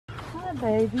Yeah,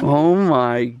 baby. Oh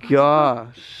my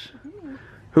gosh.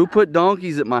 Who put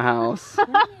donkeys at my house?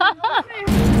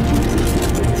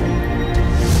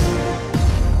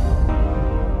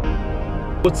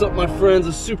 What's up, my friends?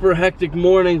 A super hectic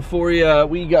morning for you.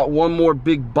 We got one more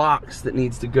big box that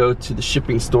needs to go to the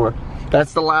shipping store.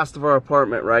 That's the last of our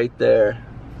apartment right there.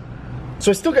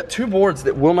 So I still got 2 boards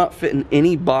that will not fit in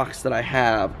any box that I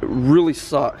have. It really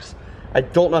sucks. I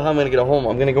don't know how I'm gonna get them home.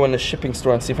 I'm gonna go in the shipping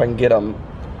store and see if I can get them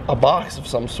a box of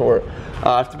some sort.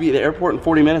 I have to be at the airport in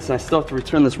 40 minutes and I still have to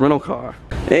return this rental car.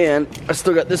 And I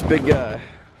still got this big guy.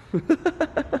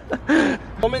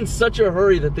 I'm in such a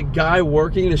hurry that the guy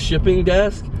working the shipping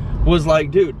desk was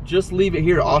like, dude, just leave it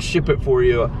here, I'll ship it for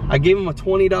you. I gave him a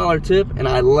 $20 tip and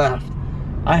I left.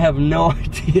 I have no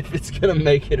idea if it's gonna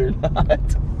make it or not.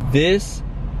 This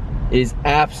is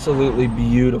absolutely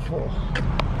beautiful.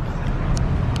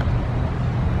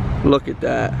 Look at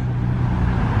that.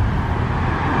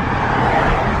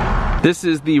 This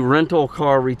is the rental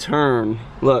car return.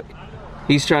 Look.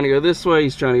 He's trying to go this way,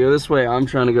 he's trying to go this way, I'm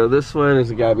trying to go this way,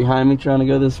 there's a guy behind me trying to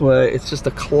go this way. It's just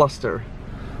a cluster.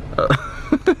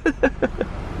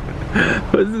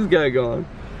 Where's this guy going?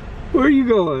 Where are you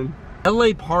going?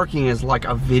 LA parking is like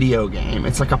a video game.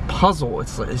 It's like a puzzle.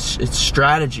 It's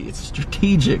strategy, it's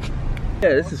strategic.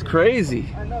 Yeah, this is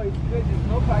crazy. I know, it's good, there's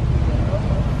no parking.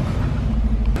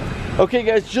 Okay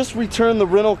guys, just returned the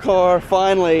rental car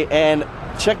finally, and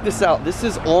check this out. This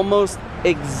is almost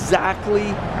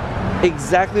exactly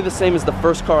the same as the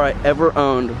first car I ever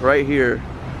owned right here.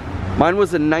 Mine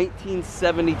was a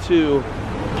 1972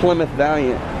 Plymouth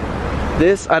Valiant.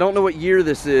 This, I don't know what year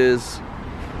this is,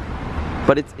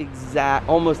 but it's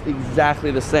almost exactly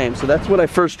the same. So that's what I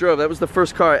first drove. That was the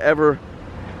first car I ever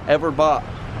bought.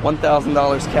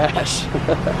 $1,000 cash.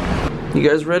 You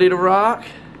guys ready to rock?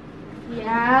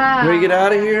 Yeah. Ready to get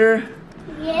out of here?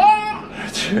 Yeah.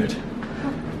 Dude.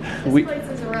 This place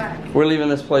is a wreck. We're leaving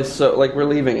this place, so like we're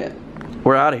leaving it.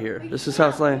 We're out of here. This is how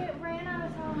it's like. It ran out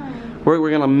of time.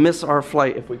 We're gonna miss our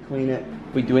flight if we clean it,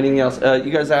 if we do anything else.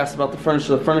 You guys asked about the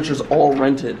furniture. The furniture's all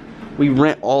rented. We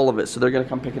rent all of it, so they're gonna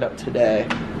come pick it up today.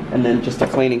 And then just a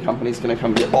cleaning company's gonna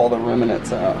come get all the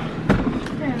remnants out.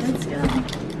 Okay, let's go.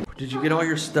 Did you get all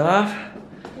your stuff?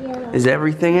 Yeah. Is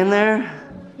everything in there?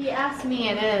 He asked me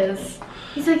it is.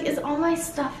 He's like, is all my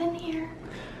stuff in here?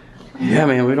 Yeah,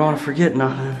 man, we don't want to forget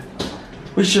nothing.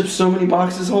 We shipped so many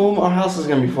boxes home, our house is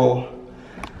gonna be full.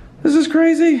 This is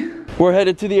crazy. We're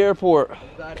headed to the airport.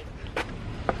 Got it.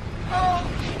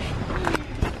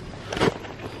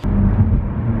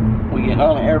 We getting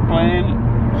on an airplane?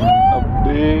 Yeah. A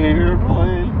big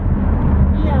airplane?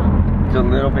 No. The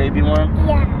little baby one?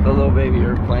 Yeah. The little baby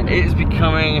airplane. It is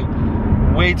becoming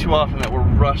way too often that we're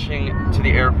rushing to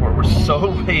the airport. We're so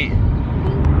late.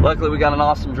 Luckily we got an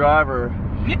awesome driver.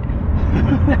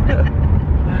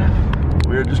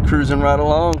 We're just cruising right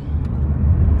along.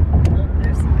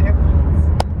 There's some airplanes.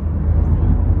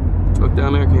 Look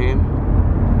down there, Kane.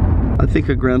 I think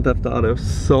of Grand Theft Auto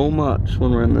so much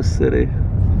when we're in this city.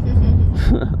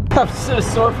 I'm so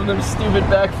sore from them stupid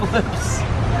backflips.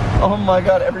 Oh my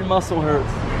god, every muscle hurts.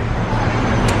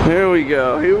 Here we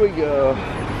go, here we go.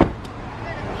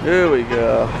 Here we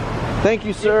go. Thank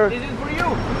you, sir. This is for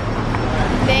you.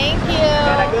 Thank you.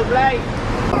 Have a good flight.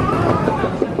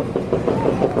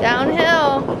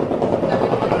 Downhill.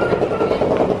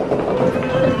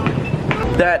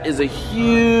 That is a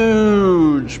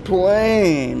huge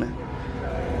plane.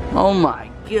 Oh my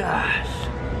gosh.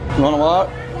 You wanna walk?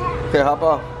 Okay, hop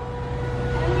off.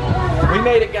 We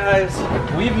made it, guys.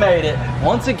 We've made it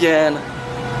once again.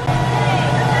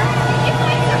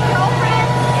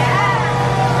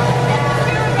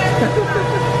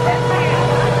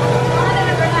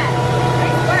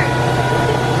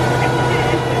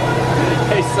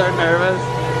 Hey, so nervous.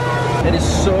 It is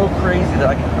so crazy that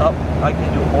I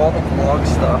can do all the vlog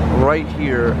stuff right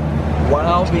here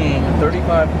while being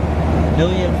 35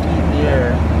 million feet in the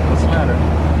air. What's the matter?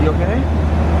 You okay?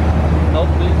 Help,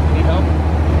 please? Need help?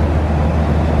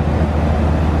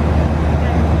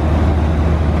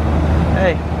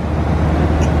 Hey.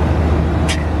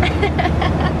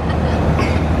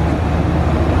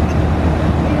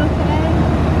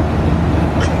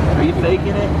 Are you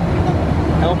faking it?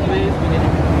 Help, please? We need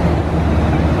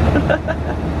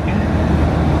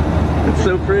It's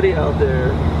so pretty out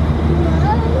there.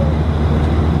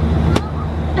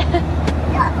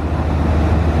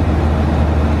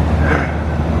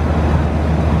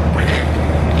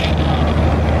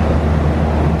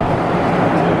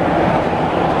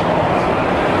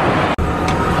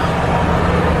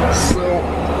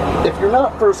 You're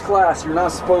not first class, you're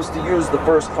not supposed to use the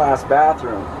first class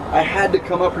bathroom. I had to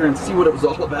come up here and see what it was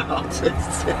all about.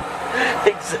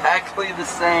 Exactly the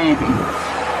same.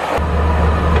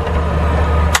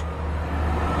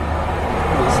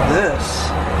 What's this?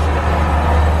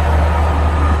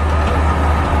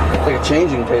 It's like a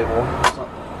changing table or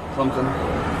something.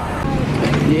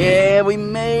 Yeah, we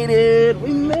made it.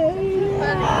 We made it.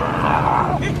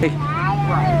 Hey,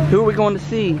 who are we going to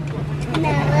see?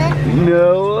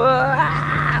 Noah.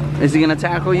 Is he gonna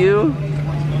tackle you?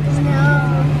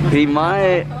 No. He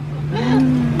might.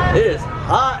 It is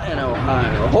hot in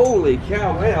Ohio. Holy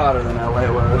cow, way hotter than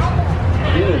LA was.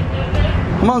 Dude.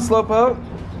 Come on, Slowpoke.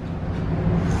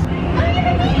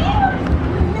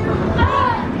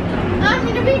 I'm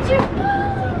gonna beat you.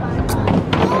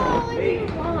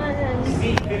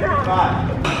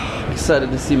 Excited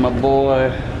to see my boy.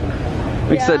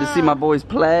 I'm excited to see my boys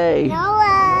play.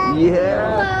 Noah.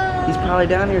 Yeah. He's probably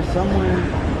down here somewhere.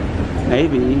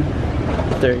 Maybe.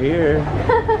 If they're here.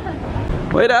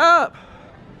 Wait up!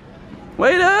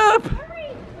 Wait up!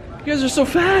 You guys are so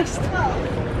fast.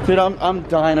 Dude, I'm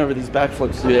dying over these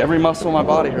backflips, dude. Every muscle in my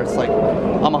body hurts like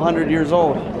I'm 100 years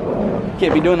old.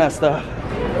 Can't be doing that stuff.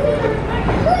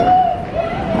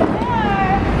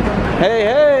 Hey,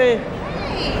 hey!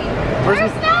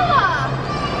 Where's Noah?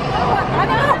 I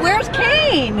know. Where's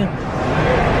Kane? There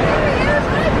he is.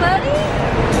 Hi, buddy.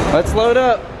 Let's load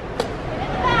up.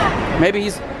 Maybe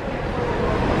he's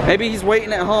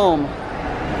waiting at home.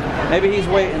 Maybe he's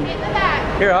waiting. Get in the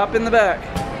back. Here, hop in the back.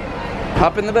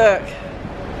 Hop in the back.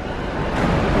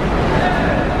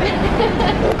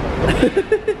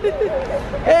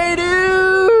 Hey,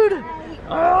 dude!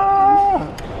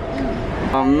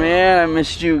 Oh man, I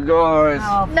missed you guys.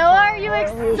 Noah, are you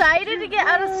excited to get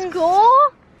out of school?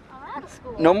 I'm out of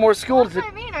school. No more school. That's what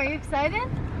I mean. Are you excited?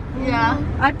 Yeah.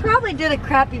 I probably did a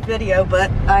crappy video, but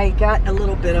I got a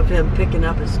little bit of him picking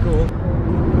up at school.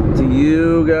 Do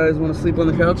you guys want to sleep on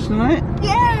the couch tonight?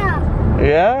 Yeah.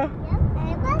 Yeah? Yep.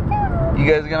 You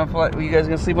guys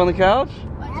gonna sleep on the couch?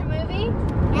 Watch a movie?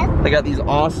 Yep. They got these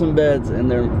awesome beds, and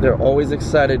they're always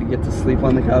excited to get to sleep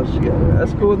on the couch together.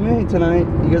 That's cool with me tonight.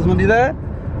 You guys want to do that?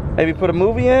 Maybe put a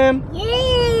movie in?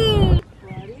 Yay!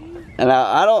 And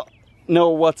I don't know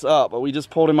what's up, but we just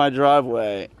pulled in my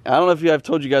driveway. I don't know if I've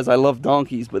told you guys I love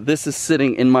donkeys, but this is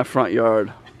sitting in my front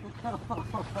yard. Hi,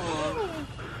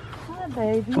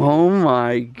 baby. Oh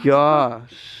my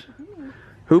gosh.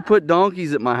 Who put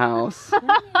donkeys at my house?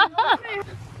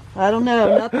 I don't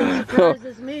know. Nothing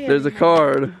surprises me. There's a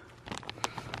card.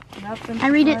 Nothing I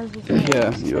read it. surprises me.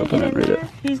 Yeah, you open it and read it.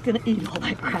 He's gonna eat all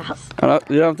that grass.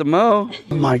 You don't have to mow.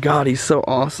 Oh my god, he's so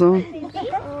awesome.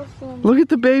 Look at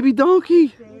the baby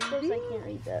donkey.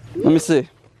 Let me see.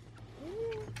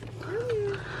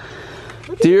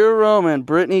 Dear Roman,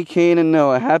 Brittany, Kane, and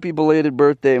Noah, happy belated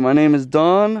birthday. My name is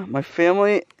Dawn. My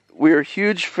family, we are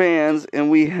huge fans,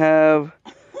 and we have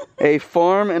a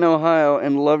farm in Ohio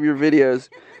and love your videos.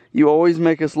 You always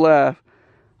make us laugh.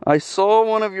 I saw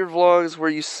one of your vlogs where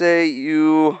you say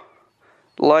you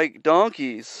like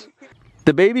donkeys.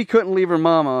 The baby couldn't leave her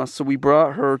mama, so we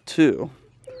brought her too.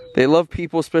 They love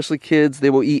people, especially kids. They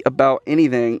will eat about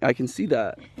anything. I can see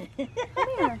that.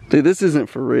 Dude, this isn't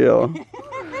for real.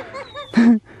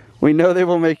 We know they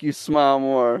will make you smile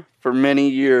more for many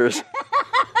years.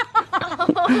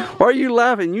 Why are you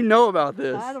laughing? You know about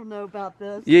this. I don't know about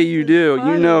this. Yeah, you do.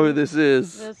 Funny. You know who this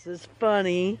is. This is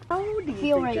funny. How old do you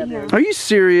Feel think right that here. is? Are you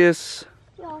serious?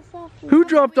 Who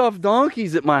dropped off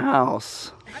donkeys at my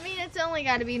house? I mean, it's only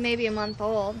got to be maybe a month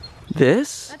old.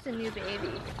 This? That's a new baby.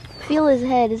 Feel his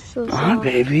head. It's so Ah,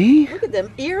 baby. Look at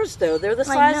them ears, though. They're the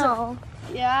I size of. know.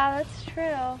 Yeah, that's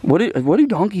true. What do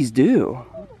donkeys do?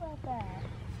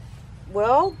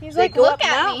 Well, He's they like, go "Look up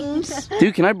at me." mountains.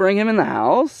 Dude, can I bring him in the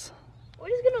house? We're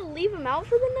just gonna leave him out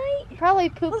for the night? Probably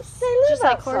poops They live just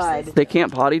like outside. horses. They can't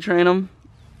potty train them?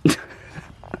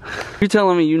 You're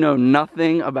telling me you know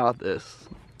nothing about this?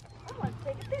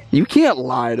 You can't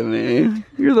lie to me.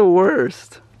 You're the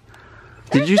worst.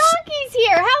 Did There's you? donkeys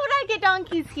here. How would I get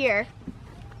donkeys here?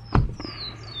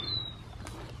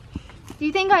 Do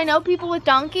you think I know people with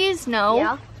donkeys? No.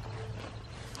 Yeah.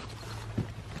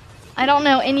 I don't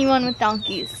know anyone with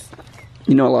donkeys.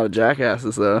 You know a lot of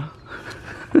jackasses though.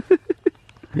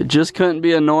 It just couldn't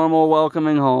be a normal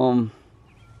welcoming home.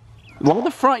 Love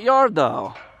the front yard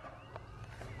though.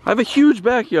 I have a huge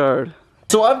backyard.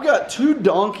 So I've got 2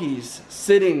 donkeys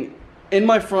sitting in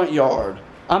my front yard.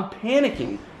 I'm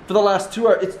panicking for the last 2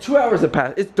 hours. It's 2 hours have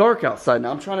passed. It's dark outside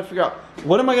now. I'm trying to figure out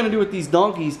what am I gonna do with these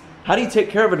donkeys? How do you take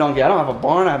care of a donkey? I don't have a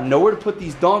barn. I have nowhere to put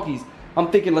these donkeys. I'm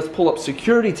thinking let's pull up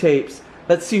security tapes.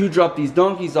 Let's see who dropped these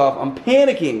donkeys off. I'm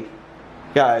panicking,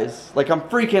 guys. Like I'm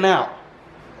freaking out.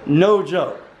 No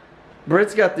joke.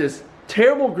 Britt's got this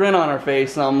terrible grin on her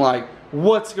face and I'm like,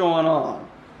 What's going on?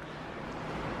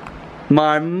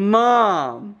 My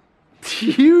mom.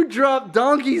 You dropped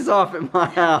donkeys off at my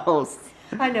house.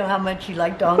 I know how much you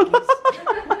like donkeys.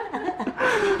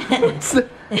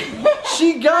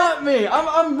 She got me.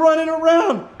 I'm running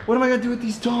around. What am I gonna do with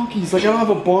these donkeys? Like I don't have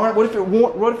a barn. What if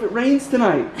it rains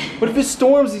tonight? What if it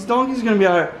storms? These donkeys are gonna be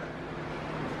out.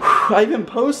 I even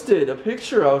posted a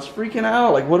picture. I was freaking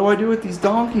out. Like, what do I do with these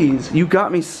donkeys? You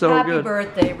got me so Happy good. Happy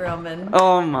birthday, Roman.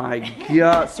 Oh my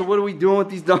God. So what are we doing with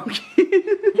these donkeys?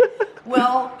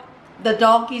 Well, the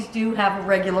donkeys do have a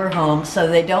regular home, so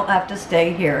they don't have to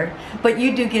stay here. But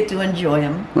you do get to enjoy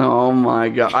them. Oh my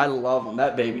God. I love them.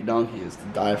 That baby donkey is to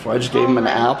die for. I just gave him an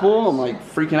apple. I'm like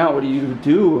freaking out. What do you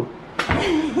do?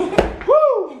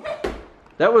 Woo!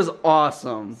 That was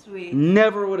awesome. Sweet.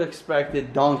 Never would have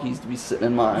expected donkeys to be sitting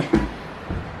in mine.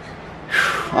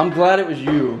 I'm glad it was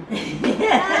you.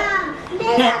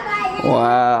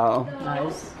 Wow.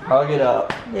 Nice. Hug it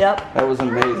up. Yep. That was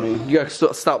amazing. You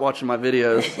gotta stop watching my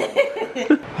videos.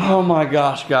 Oh my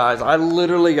gosh, guys. I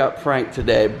literally got pranked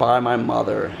today by my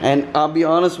mother. And I'll be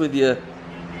honest with you,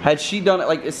 had she done it,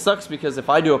 like it sucks because if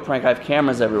I do a prank, I have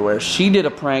cameras everywhere. She did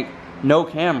a prank, no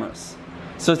cameras.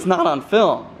 So it's not on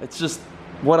film. It's just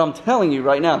what I'm telling you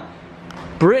right now.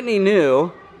 Brittany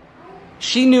knew,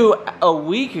 she knew a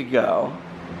week ago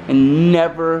and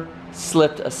never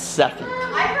slipped a second.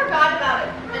 I forgot about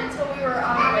it until we were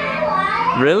on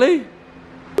our way. Really?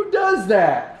 Who does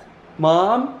that?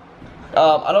 Mom?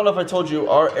 I don't know if I told you,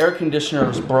 our air conditioner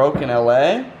is broke in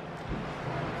LA.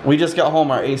 We just got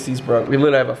home, our AC's broke. We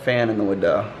literally have a fan in the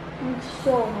window. It's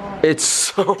so hot. It's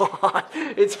so hot.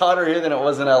 It's hotter here than it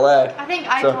was in LA. I think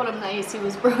I told him the AC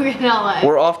was broken in LA.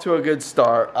 We're off to a good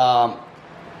start.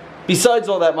 Besides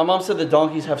all that, my mom said the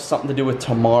donkeys have something to do with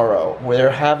tomorrow.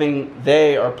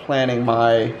 They are planning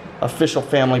my official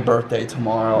family birthday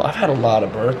tomorrow. I've had a lot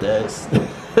of birthdays.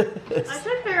 I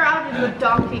should figure out how to do a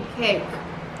donkey cake.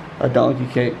 A donkey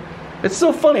cake. It's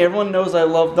so funny, everyone knows I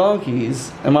love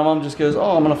donkeys, and my mom just goes,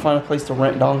 oh, I'm gonna find a place to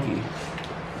rent donkey.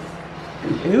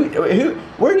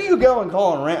 Where do you go and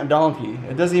call and rent a donkey?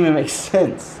 It doesn't even make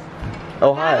sense.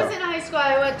 Ohio. When I was in high school,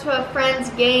 I went to a friend's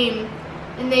game,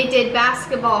 and they did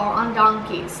basketball on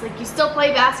donkeys. Like, you still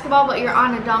play basketball, but you're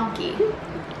on a donkey.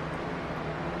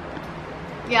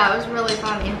 Yeah, it was really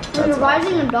funny. You're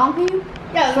riding a donkey?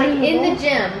 Yeah, it was like Playing the in ball? the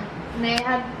gym, and they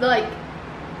had like,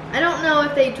 I don't know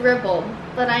if they dribbled,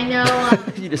 but I know.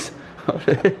 You just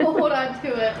Hold on to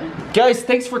it. Guys,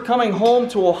 thanks for coming home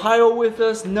to Ohio with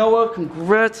us. Noah,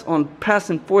 congrats on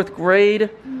passing 4th grade.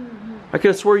 I could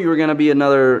have swore you were gonna be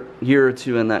another year or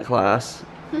two in that class.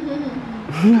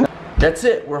 That's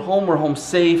it, we're home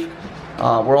safe.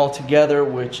 We're all together,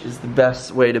 which is the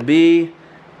best way to be.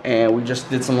 And we just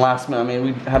did some last minute, I mean,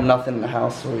 we have nothing in the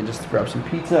house, so we just grabbed some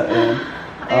pizza and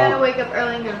I gotta wake up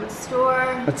early and go to the store.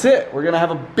 that's it. We're gonna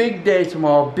have a big day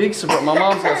tomorrow, big surprise. My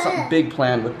mom's got something big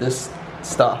planned with this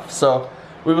stuff. So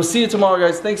we will see you tomorrow,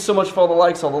 guys. Thanks so much for all the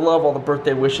likes, all the love, all the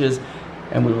birthday wishes,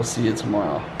 and we will see you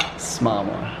tomorrow. Smile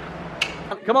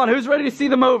more. Come on, who's ready to see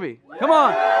the movie? Come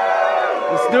on.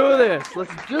 Let's do this.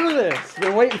 Let's do this.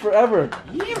 Been waiting forever.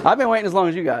 I've been waiting as long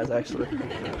as you guys, actually.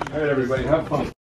 All right, everybody, have fun.